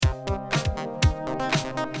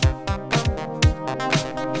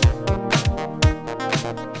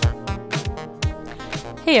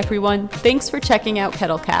Hey everyone, thanks for checking out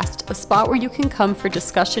Kettlecast, a spot where you can come for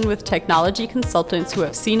discussion with technology consultants who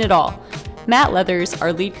have seen it all. Matt Leathers,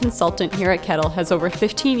 our lead consultant here at Kettle, has over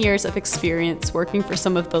 15 years of experience working for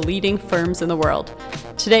some of the leading firms in the world.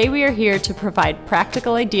 Today we are here to provide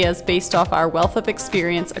practical ideas based off our wealth of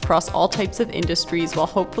experience across all types of industries while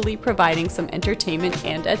hopefully providing some entertainment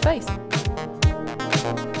and advice.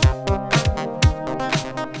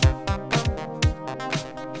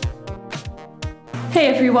 Hey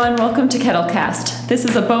everyone, welcome to Kettlecast. This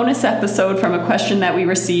is a bonus episode from a question that we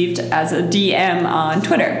received as a DM on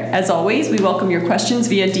Twitter. As always, we welcome your questions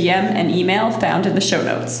via DM and email found in the show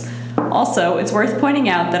notes. Also, it's worth pointing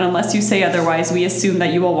out that unless you say otherwise, we assume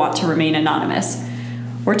that you will want to remain anonymous.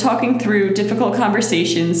 We're talking through difficult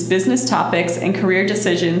conversations, business topics, and career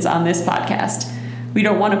decisions on this podcast. We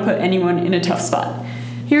don't want to put anyone in a tough spot.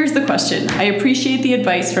 Here's the question. I appreciate the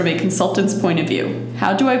advice from a consultant's point of view.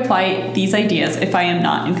 How do I apply these ideas if I am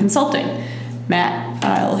not in consulting? Matt,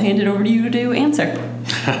 I'll hand it over to you to answer.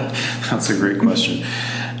 That's a great question.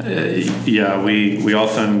 We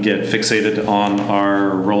often get fixated on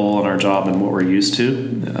our role and our job and what we're used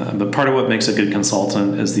to. But part of what makes a good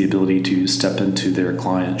consultant is the ability to step into their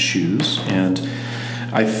client's shoes. And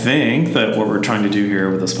I think that what we're trying to do here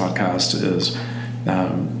with this podcast is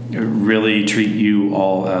really treat you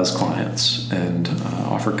all as clients and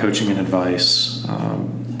offer coaching and advice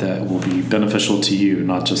that will be beneficial to you,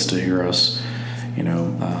 not just to hear us,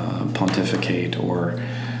 pontificate or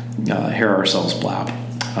hear ourselves blab.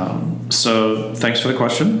 So thanks for the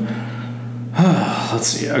question. Let's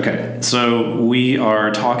see. Okay, so we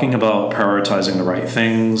are talking about prioritizing the right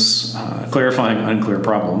things, clarifying unclear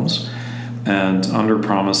problems, and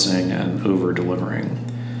under-promising and over-delivering.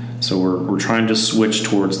 So we're trying to switch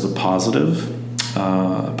towards the positive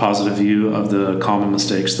view of the common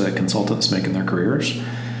mistakes that consultants make in their careers.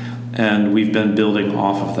 And we've been building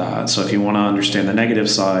off of that. So if you want to understand the negative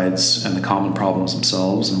sides and the common problems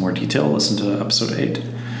themselves in more detail, listen to episode 8.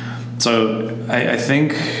 So I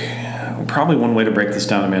think probably one way to break this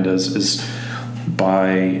down, Amanda, is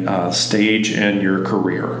by stage in your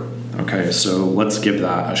career. Okay, so let's give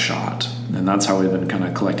that a shot. And that's how we've been kind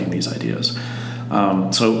of collecting these ideas.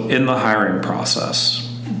 So in the hiring process,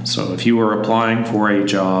 so if you were applying for a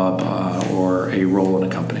job or a role in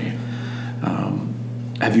a company,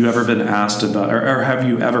 have you ever been asked about, or have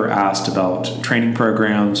you ever asked about training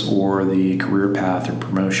programs or the career path or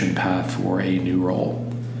promotion path for a new role?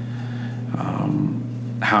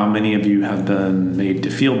 How many of you have been made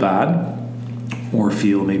to feel bad or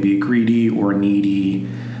feel maybe greedy or needy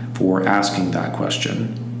for asking that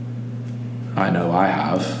question? I know I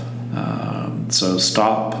have. So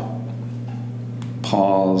stop,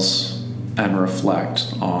 pause, and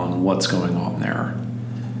reflect on what's going on there.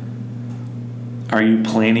 Are you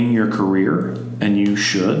planning your career? And you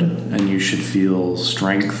should feel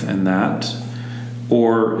strength in that?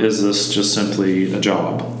 Or is this just simply a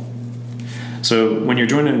job? So when you're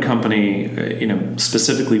joining a company,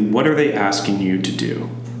 specifically, what are they asking you to do?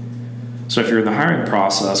 So if you're in the hiring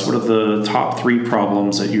process, what are the top 3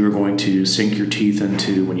 problems that you are going to sink your teeth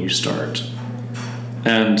into when you start?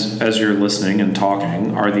 And as you're listening and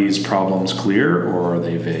talking, are these problems clear or are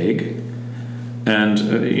they vague? And,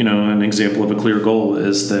 an example of a clear goal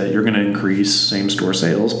is that you're going to increase same-store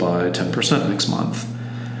sales by 10% next month.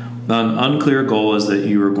 An unclear goal is that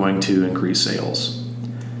you are going to increase sales.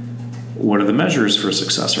 What are the measures for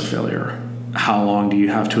success or failure? How long do you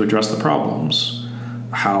have to address the problems?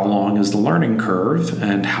 How long is the learning curve,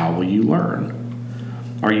 and how will you learn?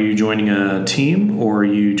 Are you joining a team, or are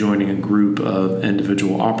you joining a group of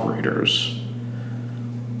individual operators?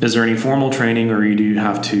 Is there any formal training, or do you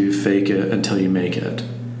have to fake it until you make it?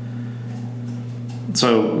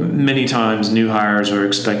 So many times new hires are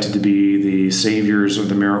expected to be the saviors or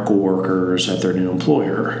the miracle workers at their new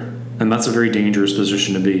employer, and that's a very dangerous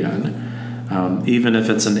position to be in. Even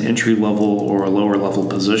if it's an entry-level or a lower-level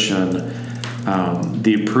position,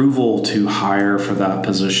 the approval to hire for that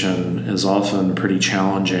position is often pretty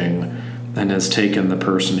challenging and has taken the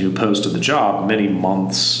person who posted the job many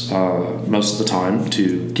months, most of the time,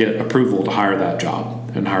 to get approval to hire that job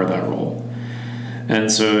and hire that role.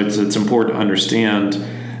 And so it's important to understand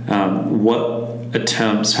what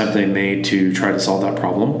attempts have they made to try to solve that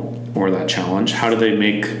problem or that challenge. How do they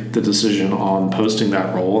make the decision on posting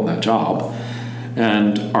that role and that job?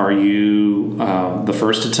 And are you the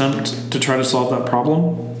first attempt to try to solve that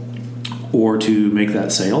problem or to make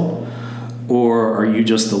that sale? Or are you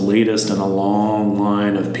just the latest in a long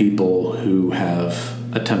line of people who have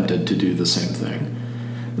attempted to do the same thing?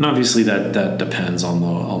 And obviously that depends on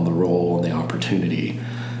the role and the opportunity.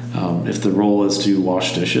 If the role is to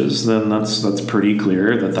wash dishes, then that's pretty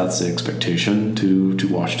clear that that's the expectation to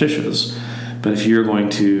wash dishes. But if you're going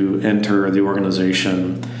to enter the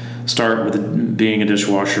organization, start with being a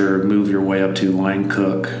dishwasher, move your way up to line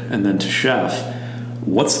cook, and then to chef,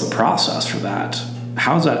 what's the process for that?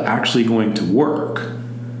 How's that actually going to work?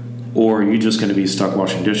 Or are you just going to be stuck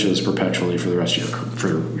washing dishes perpetually for the rest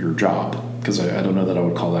of your job? Because I don't know that I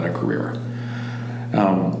would call that a career.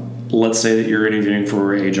 Let's say that you're interviewing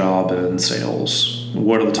for a job in sales.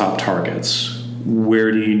 What are the top targets?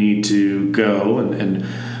 Where do you need to go, and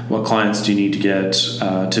what clients do you need to get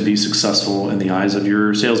to be successful in the eyes of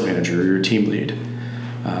your sales manager or your team lead?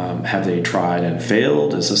 Have they tried and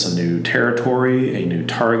failed? Is this a new territory, a new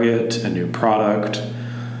target, a new product?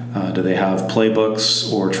 Do they have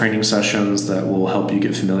playbooks or training sessions that will help you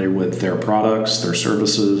get familiar with their products, their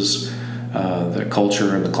services, the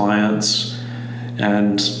culture and the clients?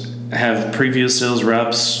 And have previous sales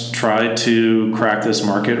reps tried to crack this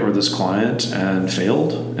market or this client and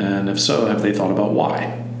failed? And if so, have they thought about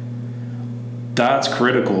why? That's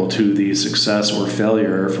critical to the success or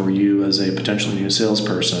failure for you as a potentially new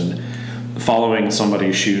salesperson following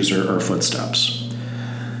somebody's shoes or footsteps.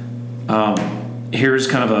 Here's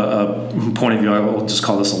kind of a point of view. I will just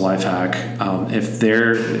call this a life hack. If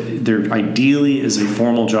there ideally is a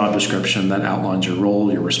formal job description that outlines your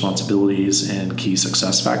role, your responsibilities, and key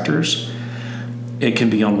success factors, it can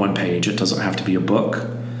be on one page. It doesn't have to be a book.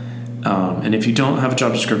 And if you don't have a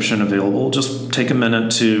job description available, just take a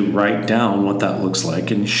minute to write down what that looks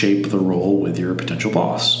like and shape the role with your potential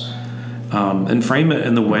boss. And frame it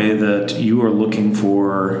in the way that you are looking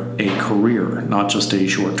for a career, not just a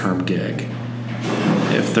short-term gig.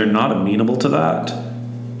 If they're not amenable to that,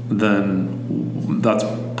 then that's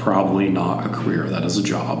probably not a career. That is a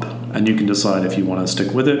job. And you can decide if you want to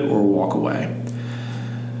stick with it or walk away.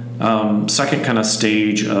 Second kind of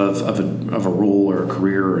stage of a role or a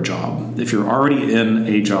career or a job. If you're already in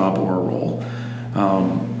a job or a role,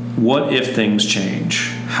 what if things change?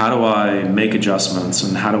 How do I make adjustments,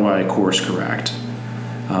 and how do I course correct?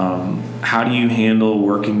 How do you handle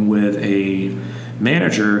working with a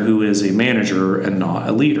manager who is a manager and not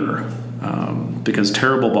a leader? Because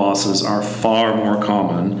terrible bosses are far more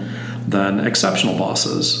common than exceptional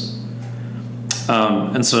bosses.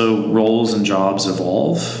 And so roles and jobs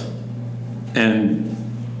evolve. And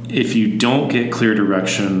if you don't get clear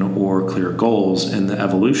direction or clear goals in the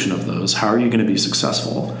evolution of those, how are you going to be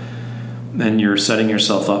successful? And you're setting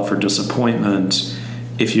yourself up for disappointment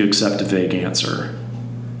if you accept a vague answer.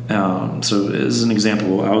 So as an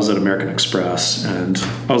example, I was at American Express, and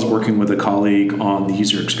I was working with a colleague on the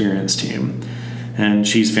user experience team. And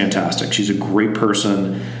she's fantastic. She's a great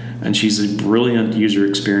person, and she's a brilliant user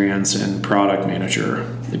experience and product manager.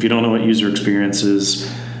 If you don't know what user experience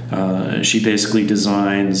is, she basically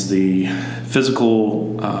designs the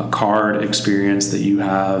physical card experience that you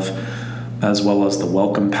have, as well as the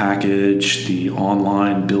welcome package, the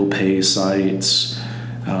online bill pay sites,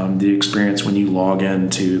 the experience when you log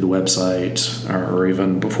into the website, or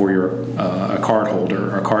even before you're a card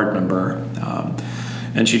holder or a card member.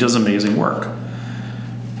 And she does amazing work.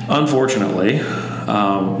 Unfortunately,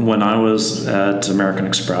 when I was at American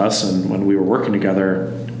Express and when we were working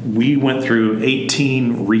together, we went through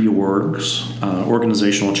 18 reorgs,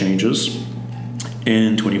 organizational changes,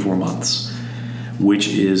 in 24 months, which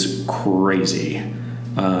is crazy.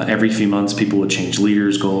 Every few months, people would change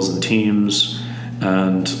leaders, goals, and teams.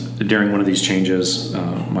 And during one of these changes,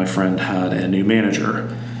 my friend had a new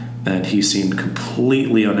manager, and he seemed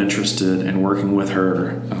completely uninterested in working with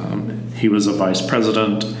her. He was a vice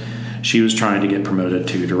president. She was trying to get promoted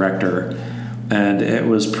to director. And it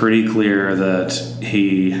was pretty clear that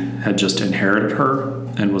he had just inherited her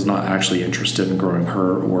and was not actually interested in growing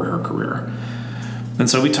her or her career. And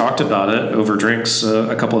so we talked about it over drinks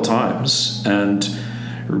a couple of times and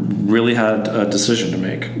really had a decision to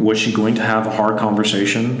make. Was she going to have a hard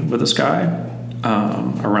conversation with this guy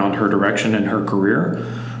around her direction and her career?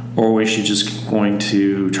 Or was she just going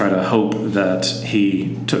to try to hope that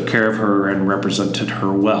he took care of her and represented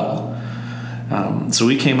her well? So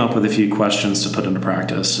we came up with a few questions to put into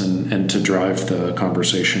practice and to drive the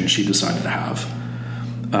conversation she decided to have.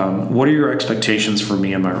 What are your expectations for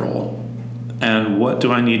me and my role? And what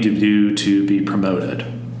do I need to do to be promoted?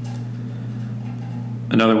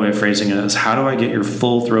 Another way of phrasing it is, how do I get your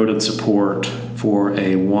full-throated support for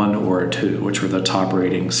a 1 or a 2, which were the top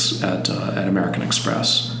ratings at American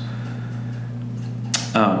Express?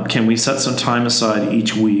 Can we set some time aside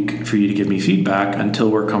each week for you to give me feedback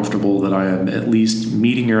until we're comfortable that I am at least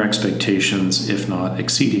meeting your expectations, if not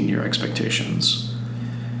exceeding your expectations?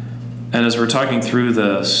 And as we're talking through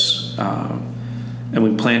this, and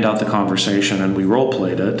we planned out the conversation and we role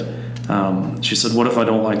played it. She said, what if I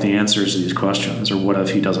don't like the answers to these questions? Or what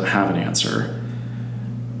if he doesn't have an answer?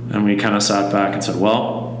 And we kind of sat back and said,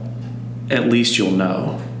 well, at least you'll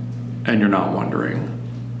know, and you're not wondering.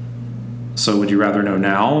 So would you rather know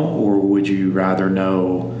now, or would you rather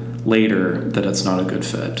know later that it's not a good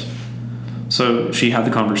fit? So she had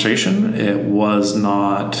the conversation. It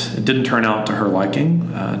didn't turn out to her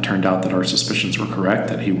liking. It turned out that our suspicions were correct,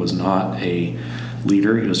 that he was not a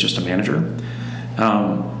leader, he was just a manager.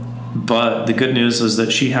 But the good news is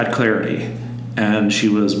that she had clarity, and she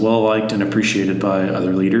was well liked and appreciated by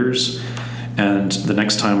other leaders. And the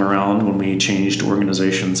next time around, when we changed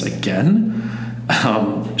organizations again,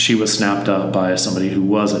 she was snapped up by somebody who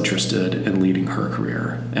was interested in leading her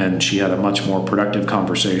career. And she had a much more productive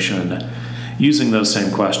conversation using those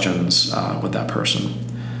same questions with that person.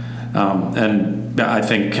 And I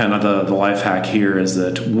think kind of the life hack here is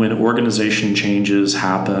that when organization changes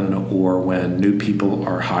happen, or when new people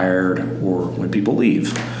are hired, or when people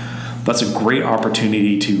leave, that's a great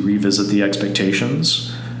opportunity to revisit the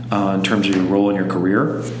expectations in terms of your role in your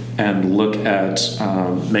career, and look at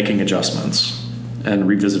making adjustments and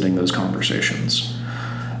revisiting those conversations.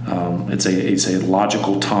 It's a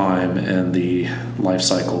logical time in the life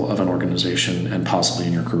cycle of an organization, and possibly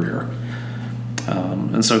in your career.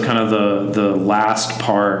 And so kind of the last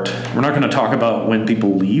part, we're not going to talk about when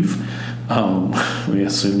people leave. We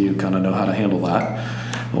assume you kind of know how to handle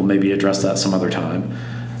that. We'll maybe address that some other time.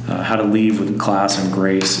 How to leave with class and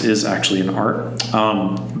grace is actually an art.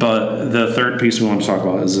 But the third piece we want to talk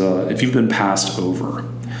about is if you've been passed over.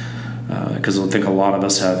 Because I think a lot of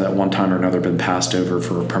us have at one time or another been passed over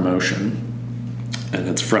for a promotion. And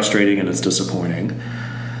it's frustrating and it's disappointing.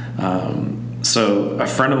 So a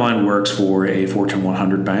friend of mine works for a Fortune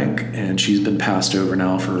 100 bank, and she's been passed over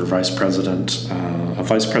now for a vice president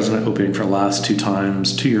opening for the last 2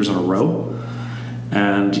 years in a row.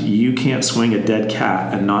 And you can't swing a dead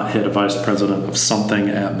cat and not hit a vice president of something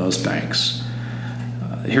at most banks.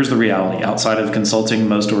 Here's the reality. Outside of consulting,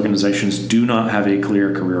 most organizations do not have a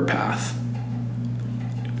clear career path.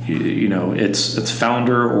 It's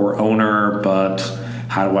founder or owner, but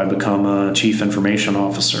how do I become a chief information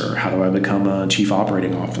officer? How do I become a chief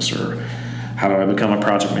operating officer? How do I become a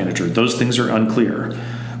project manager? Those things are unclear.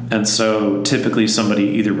 And so typically somebody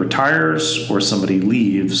either retires or somebody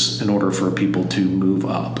leaves in order for people to move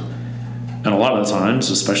up. And a lot of the times,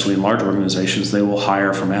 especially in large organizations, they will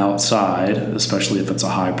hire from outside, especially if it's a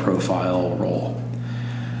high profile role.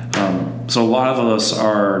 So a lot of us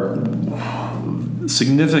are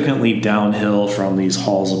significantly downhill from these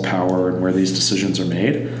halls of power and where these decisions are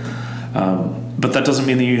made. But that doesn't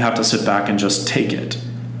mean that you have to sit back and just take it.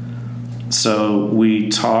 So I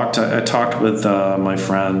talked with my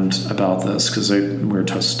friend about this, because we were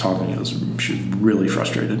just talking. She was really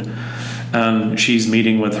frustrated. And she's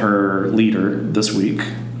meeting with her leader this week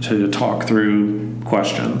to talk through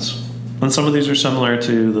questions. And some of these are similar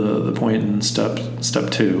to the point in step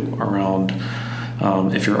 2 around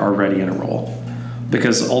if you're already in a role.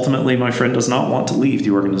 Because ultimately my friend does not want to leave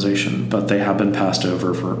the organization, but they have been passed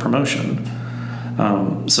over for a promotion.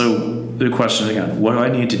 So the question again, what do I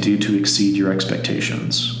need to do to exceed your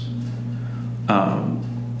expectations?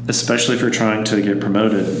 Especially if you're trying to get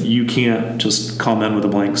promoted, you can't just come in with a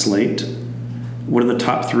blank slate. What are the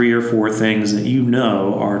top 3 or 4 things that you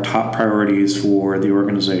know are top priorities for the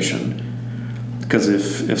organization? Because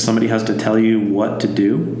if somebody has to tell you what to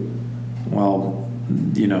do, well,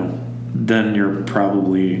 then you're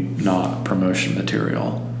probably not promotion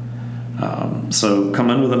material. So come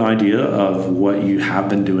in with an idea of what you have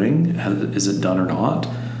been doing. Is it done or not?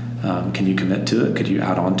 Can you commit to it? Could you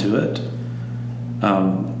add on to it?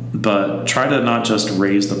 But try to not just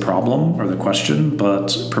raise the problem or the question,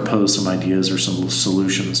 but propose some ideas or some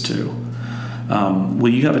solutions too. Will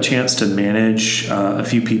you have a chance to manage a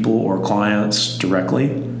few people or clients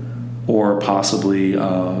directly, or possibly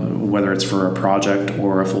whether it's for a project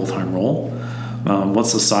or a full-time role?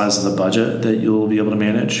 What's the size of the budget that you'll be able to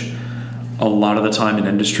manage? A lot of the time in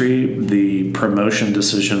industry, the promotion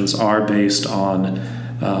decisions are based on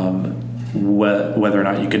whether or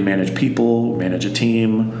not you can manage people, manage a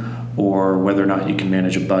team, or whether or not you can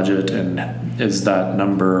manage a budget, and is that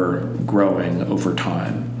number growing over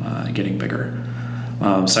time, getting bigger?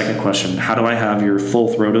 Second question, how do I have your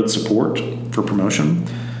full-throated support for promotion?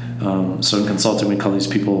 So in consulting, we call these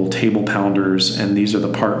people table pounders, and these are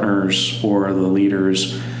the partners or the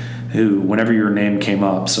leaders who, whenever your name came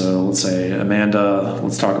up, so let's say Amanda,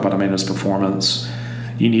 let's talk about Amanda's performance,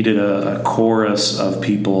 you needed a chorus of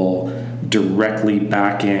people directly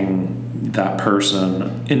backing that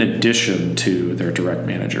person in addition to their direct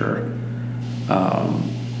manager.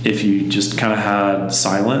 If you just kind of had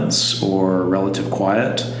silence or relative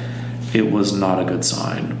quiet, it was not a good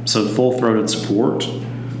sign. So full-throated support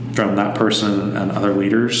from that person and other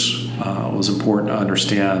leaders was important to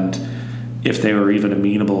understand if they were even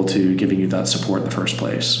amenable to giving you that support in the first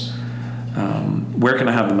place. Where can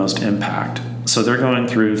I have the most impact? So they're going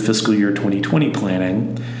through fiscal year 2020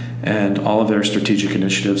 planning, and all of their strategic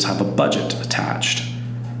initiatives have a budget attached.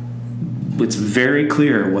 It's very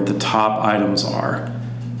clear what the top items are.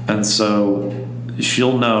 And so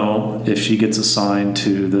she'll know if she gets assigned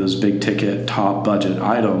to those big ticket top budget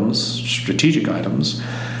items, strategic items,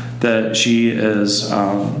 that she has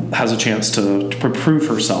a chance to prove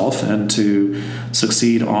herself and to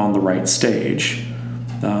succeed on the right stage.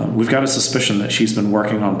 We've got a suspicion that she's been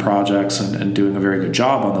working on projects and doing a very good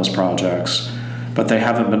job on those projects, but they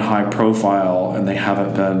haven't been high profile and they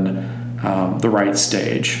haven't been the right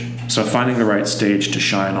stage. So finding the right stage to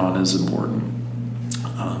shine on is important.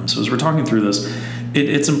 So as we're talking through this,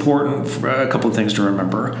 it's important for a couple of things to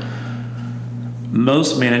remember.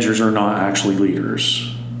 Most managers are not actually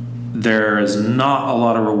leaders. There is not a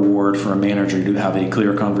lot of reward for a manager to have a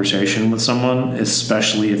clear conversation with someone,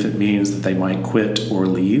 especially if it means that they might quit or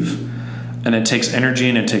leave. And it takes energy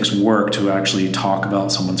and it takes work to actually talk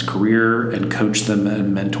about someone's career and coach them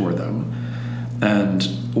and mentor them. And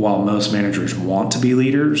while most managers want to be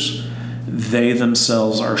leaders, they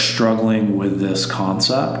themselves are struggling with this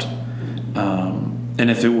concept. And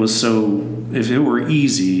if it were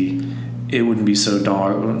easy, it wouldn't be so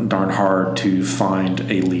darn hard to find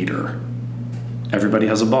a leader. Everybody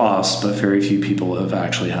has a boss, but very few people have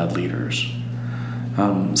actually had leaders.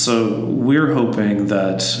 So we're hoping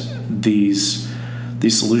that these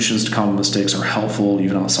solutions to common mistakes are helpful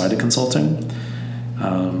even outside of consulting.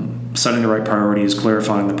 Setting the right priorities,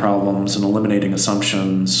 clarifying the problems, and eliminating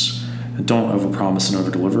assumptions. Don't overpromise and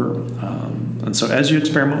overdeliver. And so as you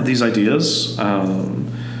experiment with these ideas,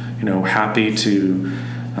 happy to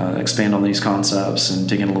expand on these concepts and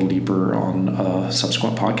dig in a little deeper on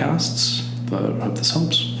subsequent podcasts. But I hope this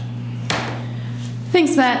helps.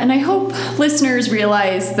 Thanks, Matt. And I hope listeners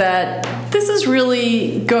realize that this is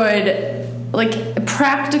really good,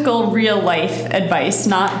 practical real life advice,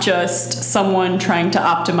 not just someone trying to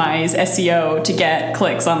optimize SEO to get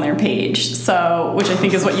clicks on their page. So, which I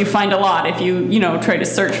think is what you find a lot if you try to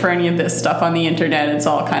search for any of this stuff on the internet. It's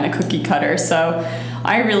all kind of cookie cutter. So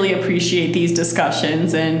I really appreciate these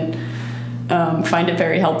discussions and find it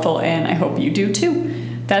very helpful, and I hope you do too.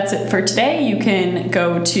 That's it for today. You can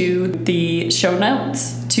go to the show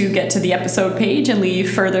notes to get to the episode page and leave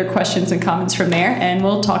further questions and comments from there, and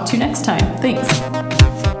we'll talk to you next time. Thanks.